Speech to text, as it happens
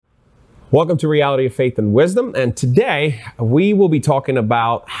Welcome to Reality of Faith and Wisdom. And today we will be talking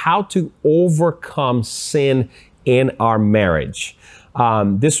about how to overcome sin in our marriage.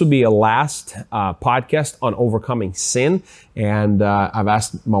 This will be a last podcast on overcoming sin. And I've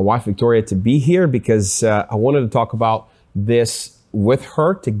asked my wife, Victoria, to be here because I wanted to talk about this with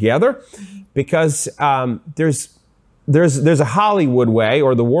her together. Because there's a Hollywood way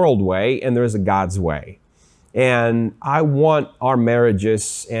or the world way, and there's a God's way. And I want our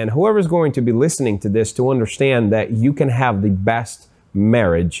marriages and whoever's going to be listening to this to understand that you can have the best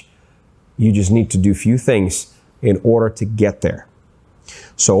marriage. You just need to do a few things in order to get there.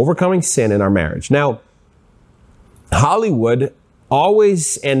 So overcoming sin in our marriage. Now, Hollywood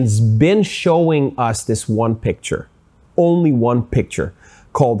always has been showing us this one picture, only one picture,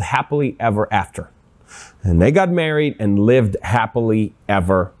 called Happily Ever After. And they got married and lived happily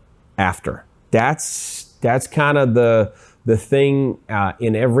ever after. That's kind of the thing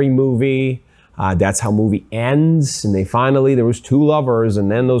in every movie. That's how movie ends. And there was two lovers, and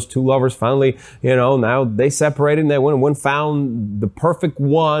then those two lovers finally, now they separated and they went and found the perfect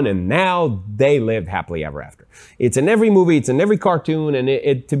one, and now they lived happily ever after. It's in every movie, it's in every cartoon,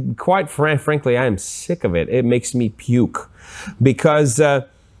 and to quite frankly, I am sick of it. It makes me puke because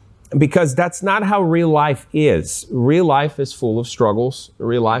that's not how real life is. Real life is full of struggles.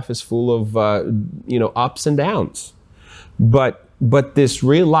 Real life is full of, ups and downs. But this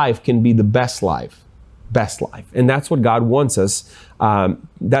real life can be the best life. And that's what God wants us.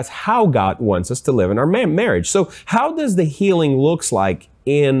 That's how God wants us to live in our marriage. So how does the healing looks like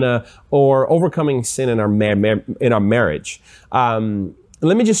or overcoming sin in our marriage?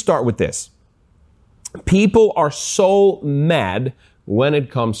 Let me just start with this. People are so mad when it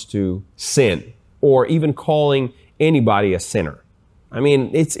comes to sin, or even calling anybody a sinner. I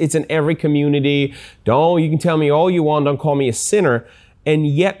mean, it's in every community. You can tell me all you want, don't call me a sinner. And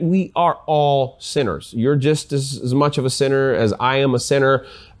yet we are all sinners. You're just as much of a sinner as I am a sinner.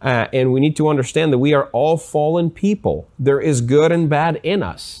 And we need to understand that we are all fallen people. There is good and bad in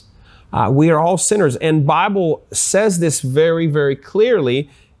us. We are all sinners. And Bible says this very, very clearly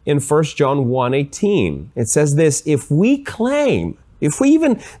in 1 John 1:18. It says this: if we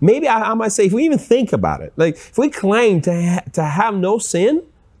even think about it, like if we claim to have no sin,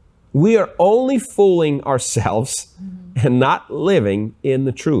 we are only fooling ourselves and not living in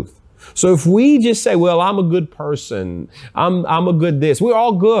the truth. So if we just say, well, I'm a good person, I'm a good this, we're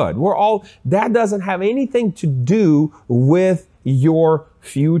all good. That doesn't have anything to do with your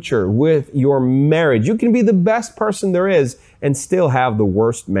future, with your marriage. You can be the best person there is and still have the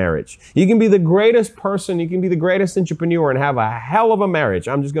worst marriage. You can be the greatest person, you can be the greatest entrepreneur and have a hell of a marriage.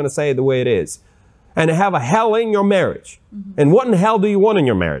 I'm just going to say it the way it is. And have a hell in your marriage. Mm-hmm. And what in hell do you want in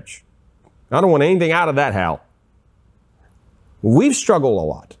your marriage? I don't want anything out of that hell. We've struggled a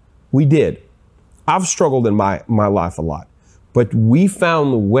lot. We did. I've struggled in my life a lot. But we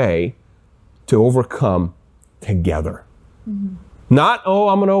found the way to overcome together. Mm-hmm. Not,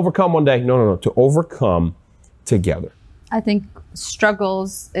 I'm going to overcome one day. No. To overcome together. I think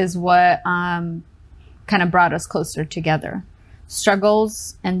struggles is what kind of brought us closer together.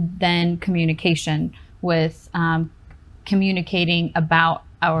 Struggles and then communication with communicating about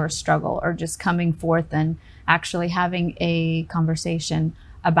our struggle, or just coming forth and actually having a conversation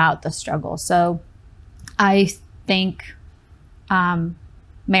about the struggle. So I think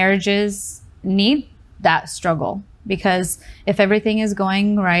marriages need that struggle, because if everything is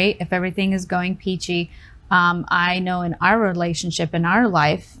going right, if everything is going peachy, I know in our relationship, in our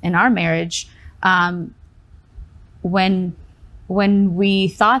life, in our marriage, when we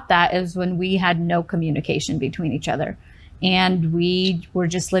thought that is when we had no communication between each other, and we were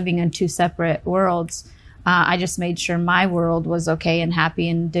just living in two separate worlds. I just made sure my world was okay and happy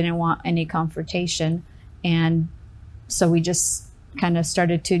and didn't want any confrontation. And so we just kind of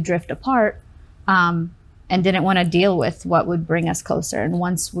started to drift apart, and didn't want to deal with what would bring us closer. And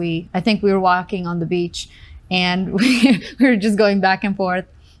I think we were walking on the beach, and we were just going back and forth.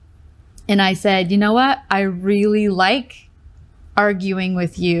 And I said, you know what? I really like arguing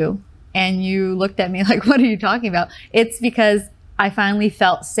with you. And you looked at me like, what are you talking about? It's because I finally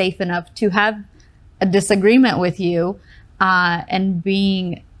felt safe enough to have a disagreement with you, and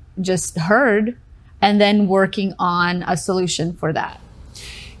being just heard, and then working on a solution for that.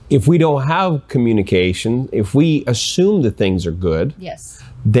 If we don't have communication, if we assume that things are good, yes,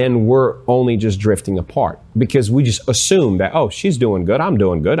 then we're only just drifting apart, because we just assume that, she's doing good, I'm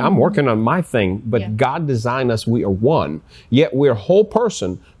doing good, I'm working on my thing. But God designed us, we are one. Yet we're a whole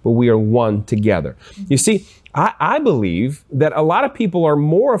person, but we are one together. You see, I believe that a lot of people are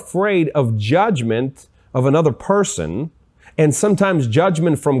more afraid of judgment of another person and sometimes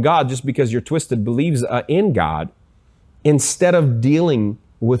judgment from God just because your twisted beliefs in God, instead of dealing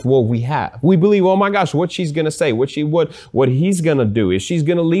with what we have. We believe, oh my gosh, what she's going to say, what he's going to do, is she's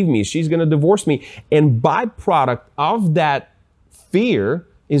going to leave me, she's going to divorce me. And byproduct of that fear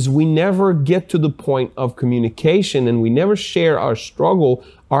is we never get to the point of communication, and we never share our struggle,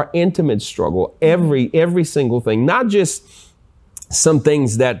 our intimate struggle, every single thing, not just some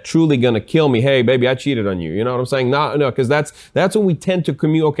things that truly going to kill me. Hey, baby, I cheated on you. You know what I'm saying? No, because that's when we tend to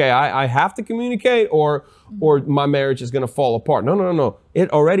communicate. Okay, I have to communicate, or my marriage is going to fall apart. No. It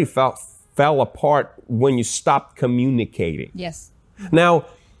already fell apart when you stopped communicating. Yes. Now,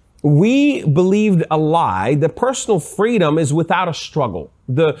 we believed a lie that personal freedom is without a struggle.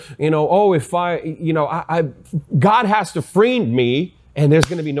 God has to free me, and there's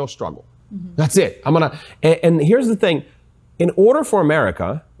going to be no struggle. Mm-hmm. That's it. And here's the thing. In order for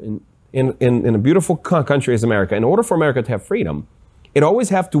America, in a beautiful country as America, in order for America to have freedom, it always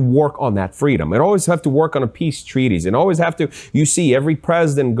have to work on that freedom. It always have to work on a peace treaties. It always have to, you see, every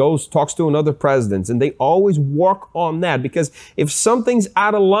president talks to another president, and they always work on that, because if something's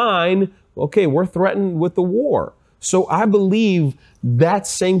out of line, okay, we're threatened with the war. So I believe that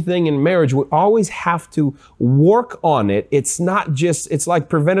same thing in marriage. We always have to work on it. It's not just, it's like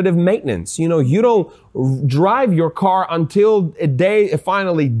preventative maintenance. You don't drive your car until a day it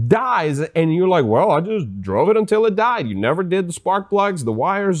finally dies, and you're like, well, I just drove it until it died. You never did the spark plugs, the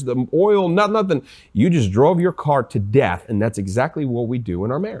wires, the oil, nothing. You just drove your car to death, and that's exactly what we do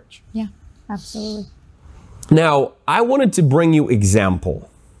in our marriage. Yeah, absolutely. Now, I wanted to bring you example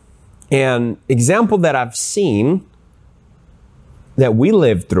that I've seen, that we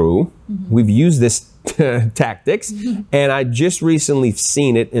lived through. Mm-hmm. We've used this tactics, mm-hmm. and I just recently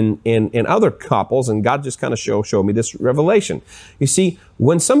seen it in other couples, and God just kind of showed me this revelation. You see,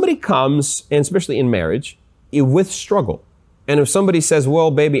 when somebody comes, and especially in marriage, with struggle, and if somebody says,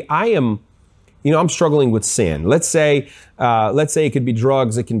 well, baby, I'm struggling with sin. Let's say it could be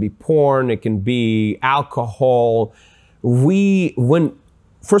drugs, it can be porn, it can be alcohol.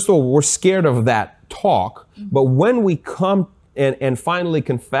 First of all, we're scared of that talk, mm-hmm. but when we come and finally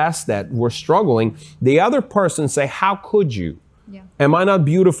confess that we're struggling, the other person say, how could you? Yeah. Am I not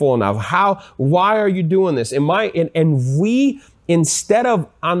beautiful enough? Why are you doing this? And we, instead of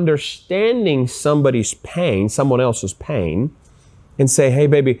understanding someone else's pain, and say, hey,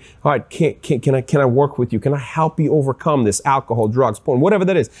 baby, all right, can I work with you? Can I help you overcome this alcohol, drugs, porn, whatever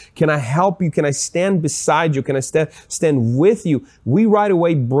that is? Can I help you? Can I stand beside you? Can I stand with you? We right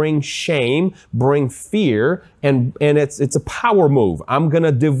away bring shame, bring fear, and it's a power move. I'm going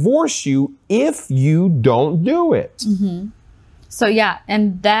to divorce you if you don't do it. Mm-hmm. So, yeah,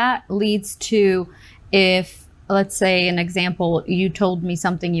 and that leads to, if, let's say an example, you told me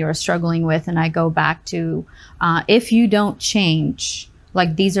something you were struggling with, and I go back to, if you don't change,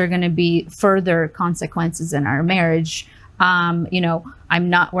 like these are going to be further consequences in our marriage. We're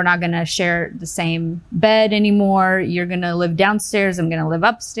not going to share the same bed anymore. You're going to live downstairs. I'm going to live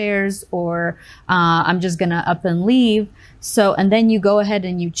upstairs, or I'm just going to up and leave. So, and then you go ahead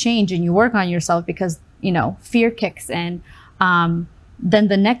and you change and you work on yourself because, fear kicks in. Then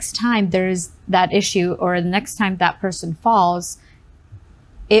the next time there's that issue, or the next time that person falls,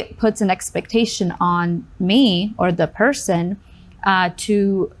 it puts an expectation on me or the person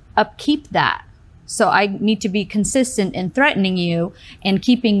to upkeep that. So I need to be consistent in threatening you and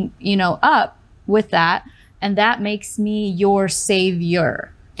keeping, up with that. And that makes me your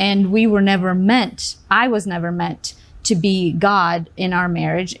savior. And I was never meant to be God in our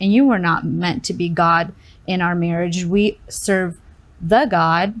marriage. And you were not meant to be God in our marriage. We serve the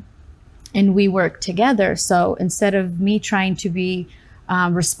God, and we work together. So instead of me trying to be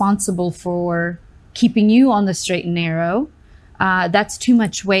responsible for keeping you on the straight and narrow, that's too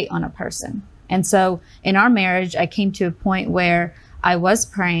much weight on a person. And so in our marriage, I came to a point where I was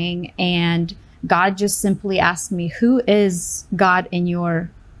praying, and God just simply asked me, who is God in your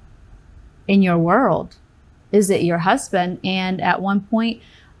world? Is it your husband? And at one point,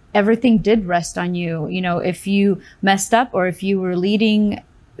 everything did rest on you. If you messed up or if you were leading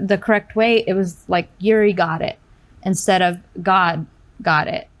the correct way, it was like Yuri got it instead of God got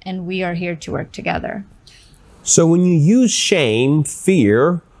it. And we are here to work together. So when you use shame,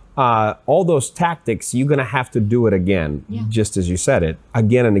 fear, all those tactics, you're going to have to do it again, just as you said it,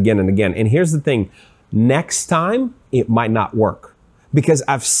 again and again and again. And here's the thing. Next time, it might not work. Because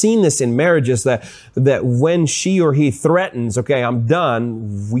I've seen this in marriages that when she or he threatens, okay, I'm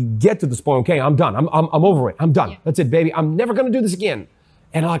done, we get to this point, okay, I'm done. I'm over it. I'm done. Yeah. That's it, baby. I'm never going to do this again.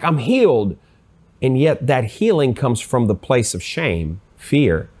 And I'm healed. And yet that healing comes from the place of shame,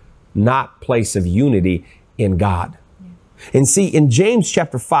 fear, not place of unity in God. Yeah. And see, in James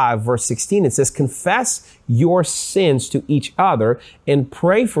chapter 5, verse 16, it says, confess your sins to each other and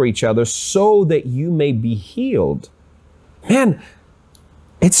pray for each other so that you may be healed. Man,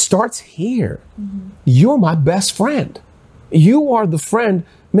 it starts here. You're my best friend. You are the friend.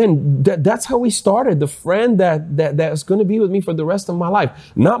 Man, that's how we started. The friend that's going to be with me for the rest of my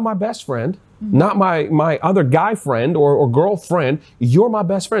life. Not my best friend, not my other guy friend or girlfriend. You're my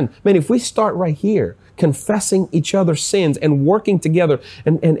best friend. Man, if we start right here, confessing each other's sins and working together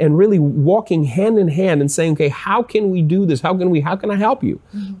and really walking hand in hand and saying, okay, how can we do this? How can I help you?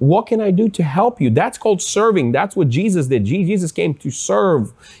 What can I do to help you? That's called serving. That's what Jesus did. Jesus came to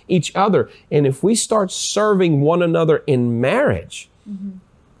serve each other. And if we start serving one another in marriage,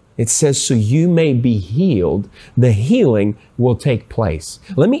 it says, so you may be healed. The healing will take place.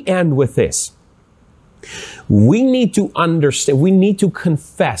 Let me end with this. We need to understand, we need to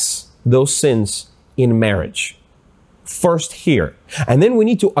confess those sins in marriage. First here. And then we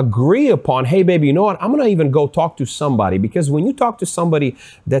need to agree upon, hey, baby, you know what? I'm going to even go talk to somebody, because when you talk to somebody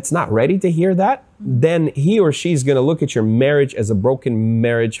that's not ready to hear that, then he or she's going to look at your marriage as a broken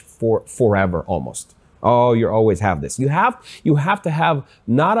marriage for forever almost. Oh, you always have this. You have to have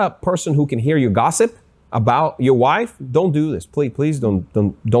not a person who can hear you gossip about your wife. Don't do this. Please don't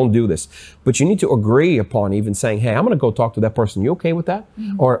do this. But you need to agree upon even saying, hey, I'm going to go talk to that person. You okay with that?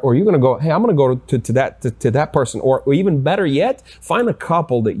 Or you're going to go, hey, I'm going to go to that person. Or even better yet, find a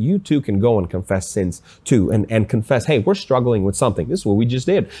couple that you two can go and confess sins to and confess, hey, we're struggling with something. This is what we just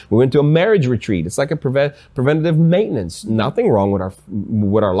did. We went to a marriage retreat. It's like a preventative maintenance. Nothing wrong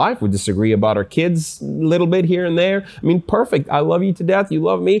with our life. We disagree about our kids a little bit here and there. I mean, perfect. I love you to death. You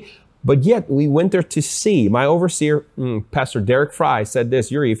love me. But yet we went there to see. My overseer, Pastor Derek Fry, said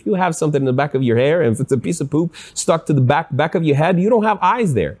this, Yuri, if you have something in the back of your hair, and if it's a piece of poop stuck to the back of your head, you don't have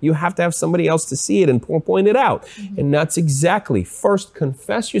eyes there. You have to have somebody else to see it and point it out. And that's exactly. First,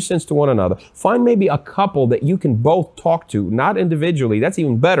 confess your sins to one another. Find maybe a couple that you can both talk to, not individually. That's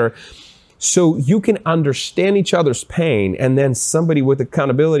even better. So you can understand each other's pain, and then somebody with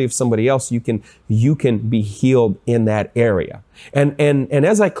accountability of somebody else, you can be healed in that area. And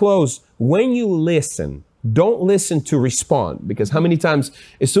as I close, when you listen, don't listen to respond, because how many times,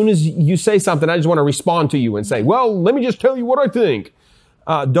 as soon as you say something, I just want to respond to you and say, well, let me just tell you what I think.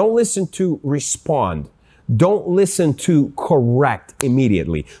 Don't listen to respond. Don't listen to correct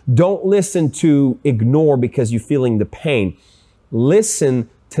immediately. Don't listen to ignore because you're feeling the pain. Listen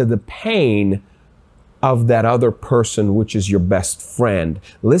to the pain of that other person, which is your best friend.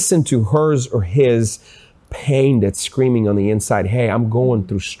 Listen to hers or his pain that's screaming on the inside. Hey, I'm going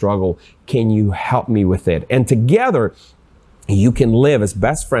through struggle. Can you help me with it? And together, you can live as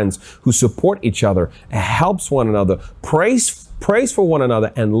best friends who support each other, helps one another, prays for one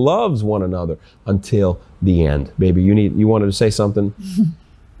another, and loves one another until the end. Baby, you wanted to say something?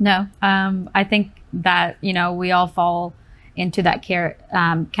 No, I think that, we all fall into that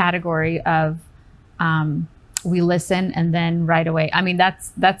category of we listen and then right away. I mean,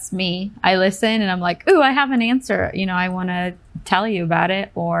 that's me. I listen and I'm like, ooh, I have an answer. I want to tell you about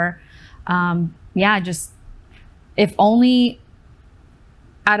it. Or just if only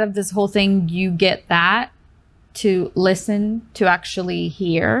out of this whole thing you get that to listen, to actually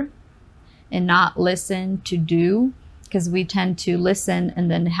hear and not listen to do, because we tend to listen and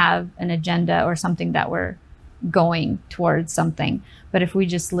then have an agenda or something that we're going towards something. But if we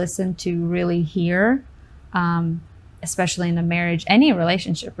just listen to really hear, especially in a marriage, any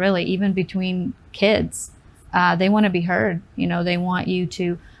relationship really, even between kids, they want to be heard. They want you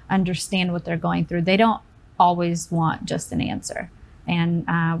to understand what they're going through. They don't always want just an answer.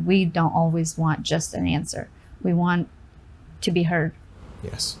 And we don't always want just an answer. We want to be heard.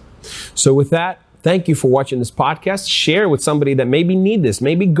 Yes. So with that, thank you for watching this podcast. Share with somebody that maybe need this,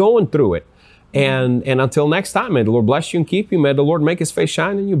 maybe going through it. And until next time, may the Lord bless you and keep you. May the Lord make his face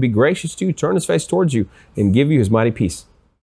shine on you, be gracious to you, turn his face towards you, and give you his mighty peace.